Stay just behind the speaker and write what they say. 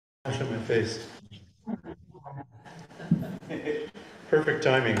on my face. Perfect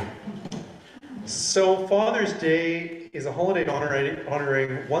timing. So Father's Day is a holiday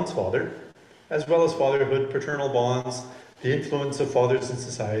honoring one's father, as well as fatherhood, paternal bonds, the influence of fathers in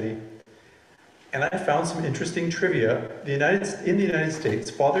society. And I found some interesting trivia. In the United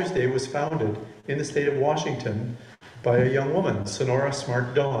States, Father's Day was founded in the state of Washington by a young woman, Sonora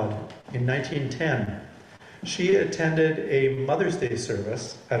Smart Dodd, in 1910. She attended a Mother's Day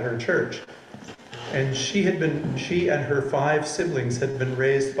service at her church, and she and her 5 siblings had been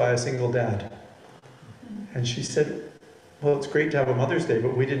raised by a single dad. And she said, well, it's great to have a Mother's Day,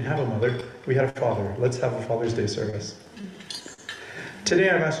 but we didn't have a mother, we had a father. Let's have a Father's Day service.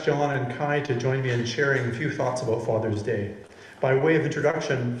 Today I've asked John and Kai to join me in sharing a few thoughts about Father's Day. By way of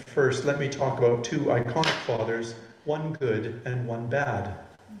introduction, first let me talk about 2 iconic fathers, one good and one bad.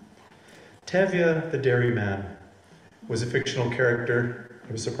 Tevye the Dairyman was a fictional character,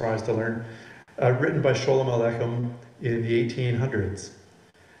 I was surprised to learn, written by Sholem Aleichem in the 1800s.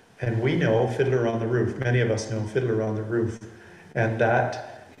 And we know Fiddler on the Roof, many of us know Fiddler on the Roof, and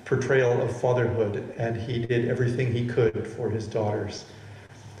that portrayal of fatherhood, and he did everything he could for his daughters.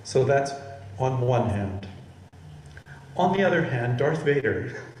 So that's on one hand. On the other hand, Darth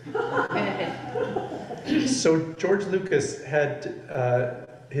Vader. So George Lucas had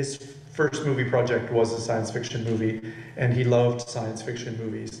his first movie project was a science fiction movie, and he loved science fiction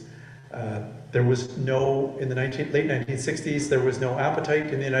movies. There was no, in the late 1960s, there was no appetite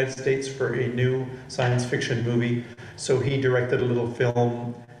in the United States for a new science fiction movie, so he directed a little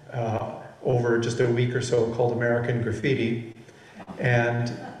film over just a week or so called American Graffiti,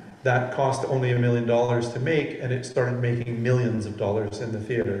 and that cost only $1 million to make, and it started making millions of dollars in the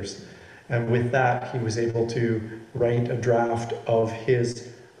theaters. And with that, he was able to write a draft of his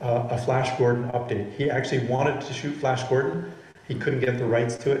a Flash Gordon update. He actually wanted to shoot Flash Gordon. He couldn't get the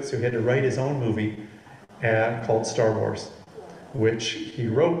rights to it, so he had to write his own movie called Star Wars, which he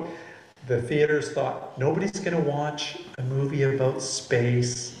wrote. The theaters thought, nobody's going to watch a movie about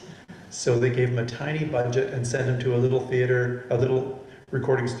space, so they gave him a tiny budget and sent him to a little theater, a little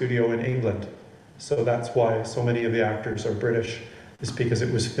recording studio in England. So that's why so many of the actors are British, is because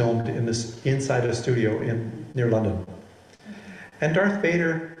it was filmed inside a studio near London. And Darth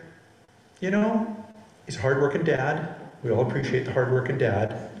Vader, you know, he's a hard-working dad. We all appreciate the hard-working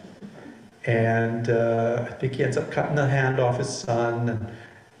dad. And I think he ends up cutting the hand off his son, and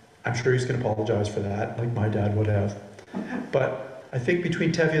I'm sure he's going to apologize for that, like my dad would have. But I think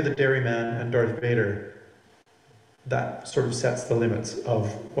between Tevye the Dairyman and Darth Vader, that sort of sets the limits of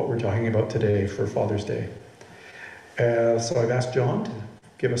what we're talking about today for Father's Day. So I've asked John to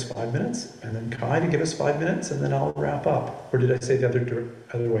give us 5 minutes, and then Kai to give us 5 minutes, and then I'll wrap up. Or did I say the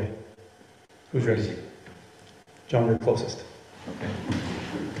other way? Who's ready? John, you're closest. Okay.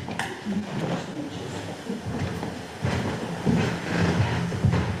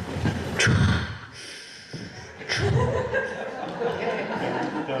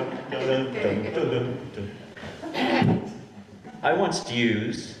 I once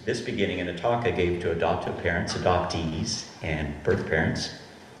used this beginning in a talk I gave to adoptive parents, adoptees, and birth parents.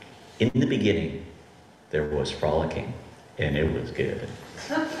 In the beginning, there was frolicking, and it was good.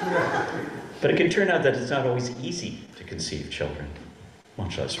 But it can turn out that it's not always easy to conceive children,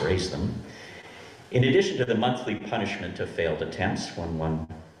 much less raise them. In addition to the monthly punishment of failed attempts when one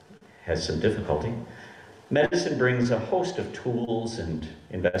has some difficulty, medicine brings a host of tools and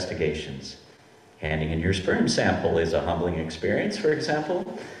investigations. Handing in your sperm sample is a humbling experience, for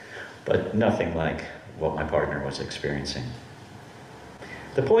example, but nothing like what my partner was experiencing.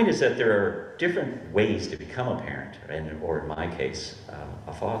 The point is that there are different ways to become a parent, or in my case,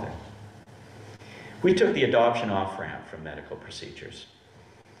 a father. We took the adoption off-ramp from medical procedures.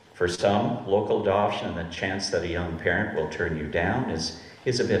 For some, local adoption and the chance that a young parent will turn you down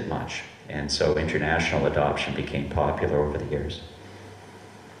is a bit much, and so international adoption became popular over the years.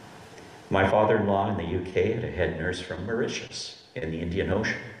 My father-in-law in the UK had a head nurse from Mauritius in the Indian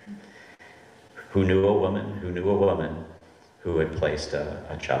Ocean who knew a woman who had placed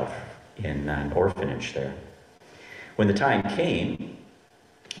a child in an orphanage there. When the time came,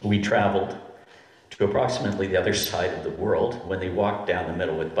 we traveled to approximately the other side of the world. When they walked down the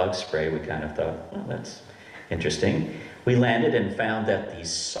middle with bug spray, we kind of thought, well, that's interesting. We landed and found that the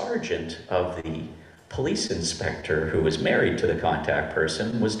sergeant of the police inspector who was married to the contact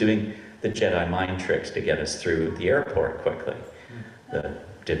person was doing the Jedi mind tricks to get us through the airport quickly.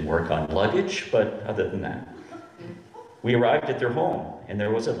 That didn't work on luggage, but other than that. We arrived at their home, and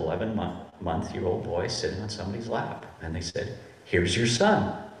there was an 11-month-old boy sitting on somebody's lap. And they said, here's your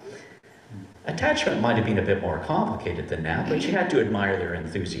son. Attachment might have been a bit more complicated than that, but you had to admire their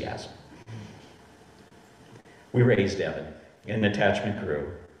enthusiasm. We raised Evan, and attachment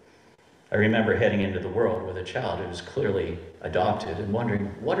grew. I remember heading into the world with a child who was clearly adopted and wondering,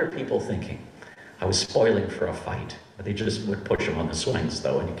 what are people thinking? I was spoiling for a fight. They just would push him on the swings,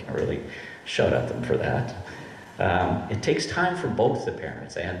 though, and you can't really shout at them for that. It takes time for both the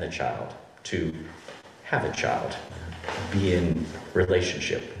parents and the child to have a child, be in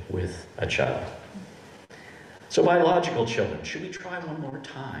relationship with a child. So biological children, should we try one more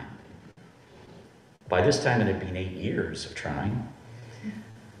time? By this time it had been 8 years of trying.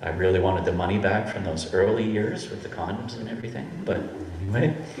 I really wanted the money back from those early years with the condoms and everything, but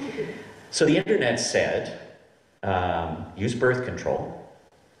anyway. So the internet said, use birth control,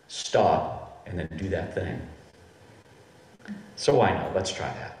 stop, and then do that thing. So why not? Let's try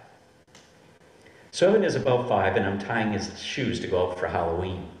that. So Evan is about 5 and I'm tying his shoes to go out for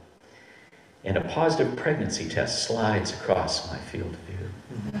Halloween. And a positive pregnancy test slides across my field of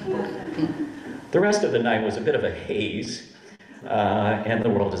view. The rest of the night was a bit of a haze, and the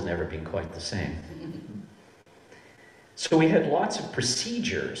world has never been quite the same. So we had lots of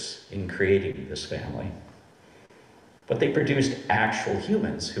procedures in creating this family, but they produced actual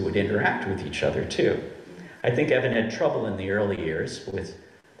humans who would interact with each other too. I think Evan had trouble in the early years with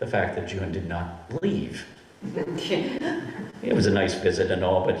the fact that June did not leave. It was a nice visit and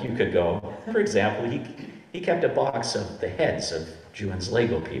all, but you could go. For example, he kept a box of the heads of June's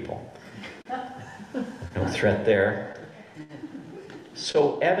Lego people. No threat there.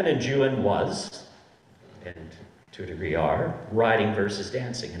 So Evan and June was, and to a degree are, writing versus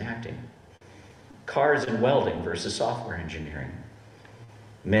dancing and acting. Cars and welding versus software engineering.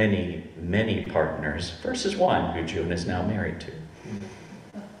 Many, many partners versus one who June is now married to.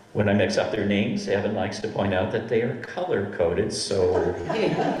 When I mix up their names, Evan likes to point out that they are color-coded, so...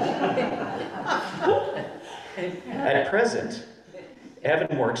 At present,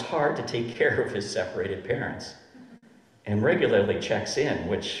 Evan works hard to take care of his separated parents and regularly checks in,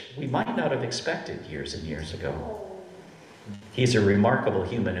 which we might not have expected years and years ago. He's a remarkable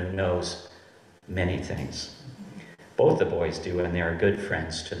human who knows many things. Both the boys do, and they are good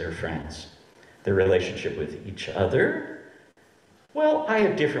friends to their friends. Their relationship with each other, well, I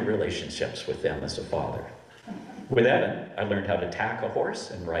have different relationships with them as a father. With Evan, I learned how to tack a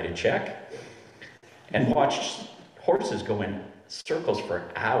horse and write a check and watch horses go in circles for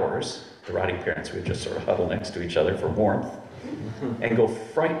hours. The riding parents would just sort of huddle next to each other for warmth and go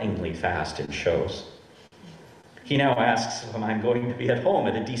frighteningly fast in shows. He now asks if I'm going to be at home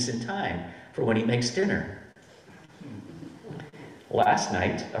at a decent time for when he makes dinner. Last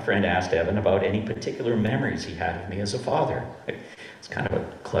night, a friend asked Evan about any particular memories he had of me as a father. It's kind of a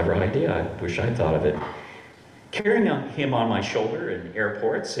clever idea. I wish I'd thought of it. Carrying him on my shoulder in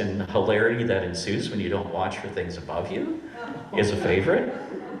airports and the hilarity that ensues when you don't watch for things above you is a favorite.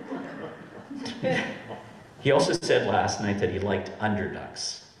 He also said last night that he liked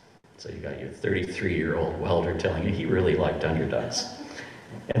underducks. So you got your 33-year-old welder telling you he really liked underducks.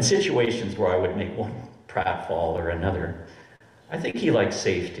 And situations where I would make one pratfall or another. I think he likes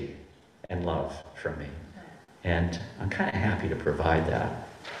safety and love from me, and I'm kind of happy to provide that.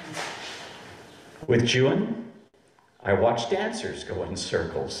 With June, I watch dancers go in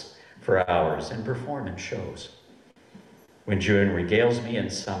circles for hours and perform in shows. When June regales me in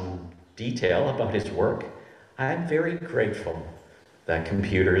some detail about his work, I'm very grateful that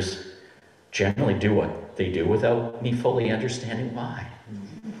computers generally do what they do without me fully understanding why.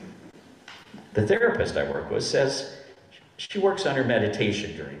 The therapist I work with says she works on her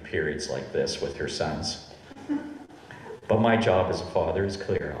meditation during periods like this with her sons. But my job as a father is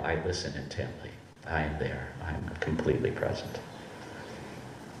clear. I listen intently. I am there. I am completely present.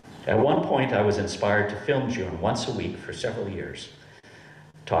 At one point, I was inspired to film June once a week for several years,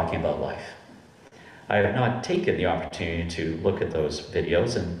 talking about life. I have not taken the opportunity to look at those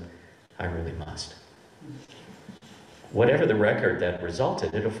videos, and I really must. Whatever the record that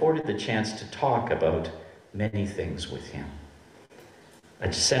resulted, it afforded the chance to talk about many things with him.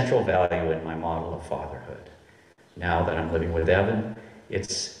 A central value in my model of fatherhood. Now that I'm living with Evan,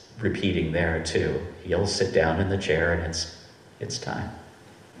 it's repeating there too. He'll sit down in the chair and it's time.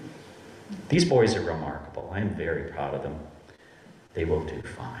 These boys are remarkable. I'm very proud of them. They will do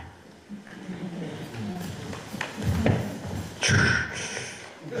fine.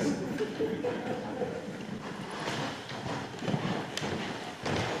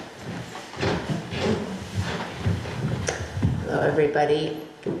 Hello, everybody.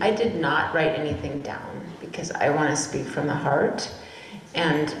 I did not write anything down because I want to speak from the heart.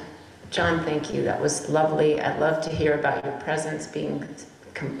 And John, thank you. That was lovely. I'd love to hear about your presence being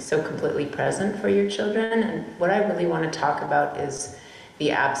so completely present for your children. And what I really want to talk about is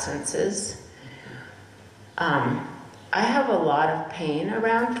the absences. I have a lot of pain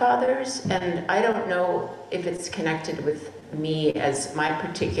around fathers, and I don't know if it's connected with me as my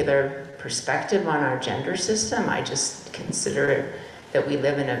particular perspective on our gender system. I just consider that we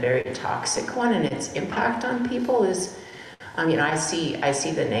live in a very toxic one, and its impact on people is, I see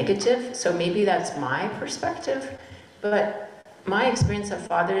the negative, so maybe that's my perspective, but my experience of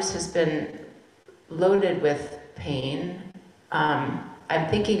fathers has been loaded with pain. I'm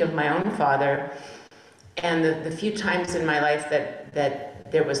thinking of my own father, and the few times in my life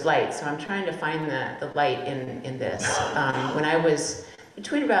that there was light. So I'm trying to find the light in this. When I was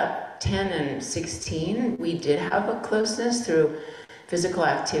between about 10 and 16, we did have a closeness through physical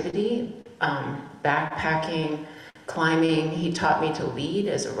activity, backpacking, climbing. He taught me to lead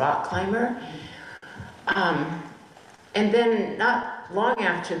as a rock climber. And then not long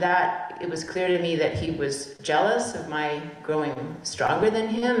after that, it was clear to me that he was jealous of my growing stronger than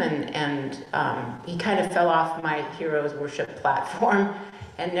him, and he kind of fell off my heroes worship platform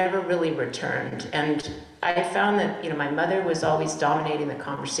and never really returned. And I found that, my mother was always dominating the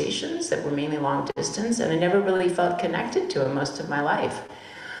conversations that were mainly long distance, and I never really felt connected to him most of my life.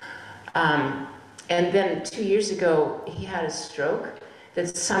 And then 2 years ago, he had a stroke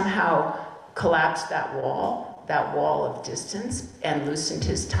that somehow collapsed that wall of distance, and loosened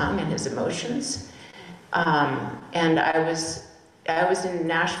his tongue and his emotions. And I was in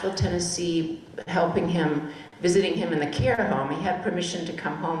Nashville, Tennessee, helping him, visiting him in the care home. He had permission to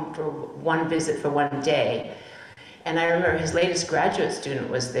come home for one visit for one day. And I remember his latest graduate student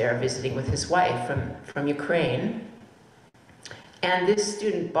was there visiting with his wife from Ukraine. And this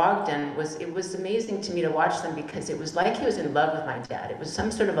student, Bogdan, it was amazing to me to watch them, because it was like he was in love with my dad. It was some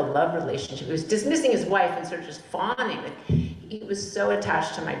sort of a love relationship. He was dismissing his wife and sort of just fawning. He was so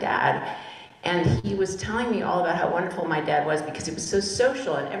attached to my dad. And he was telling me all about how wonderful my dad was, because he was so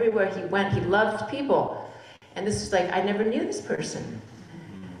social, and everywhere he went, he loved people. And this was like, I never knew this person.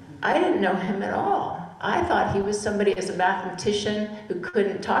 I didn't know him at all. I thought he was somebody as a mathematician who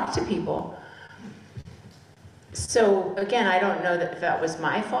couldn't talk to people. So again, I don't know if that was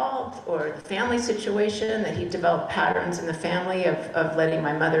my fault or the family situation, that he developed patterns in the family of letting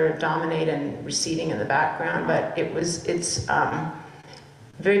my mother dominate and receding in the background, but it's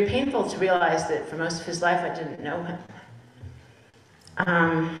very painful to realize that for most of his life I didn't know him.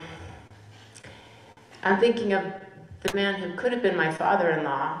 I'm thinking of the man who could have been my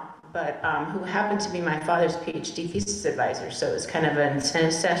father-in-law, but who happened to be my father's PhD thesis advisor, so it was kind of an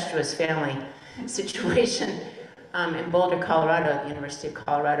incestuous family situation. In Boulder, Colorado, at the University of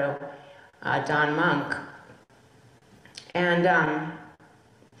Colorado, Don Monk. And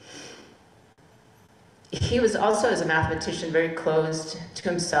he was also, as a mathematician, very closed to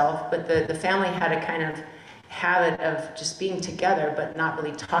himself, but the family had a kind of habit of just being together, but not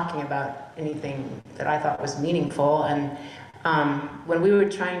really talking about anything that I thought was meaningful. And when we were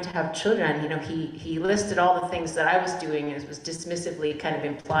trying to have children, he listed all the things that I was doing, and was dismissively kind of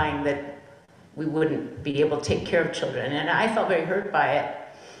implying that we wouldn't be able to take care of children. And I felt very hurt by it.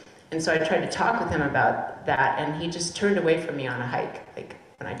 And so I tried to talk with him about that, and he just turned away from me on a hike, like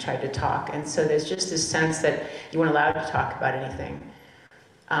when I tried to talk. And so there's just this sense that you weren't allowed to talk about anything.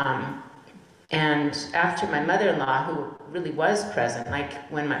 And after my mother-in-law, who really was present, like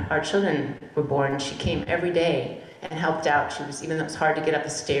when our children were born, she came every day and helped out. Even though it was hard to get up the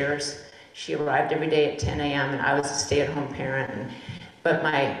stairs, she arrived every day at 10 a.m. and I was a stay-at-home parent. But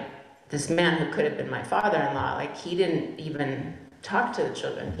this man who could have been my father-in-law, he didn't even talk to the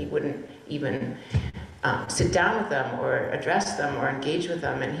children. He wouldn't even sit down with them or address them or engage with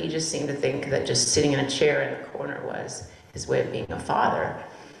them. And he just seemed to think that just sitting in a chair in the corner was his way of being a father.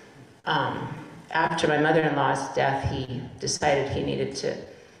 After my mother-in-law's death, he decided he needed to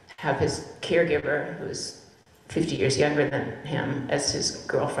have his caregiver, who was 50 years younger than him, as his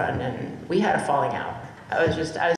girlfriend. And we had a falling out. I was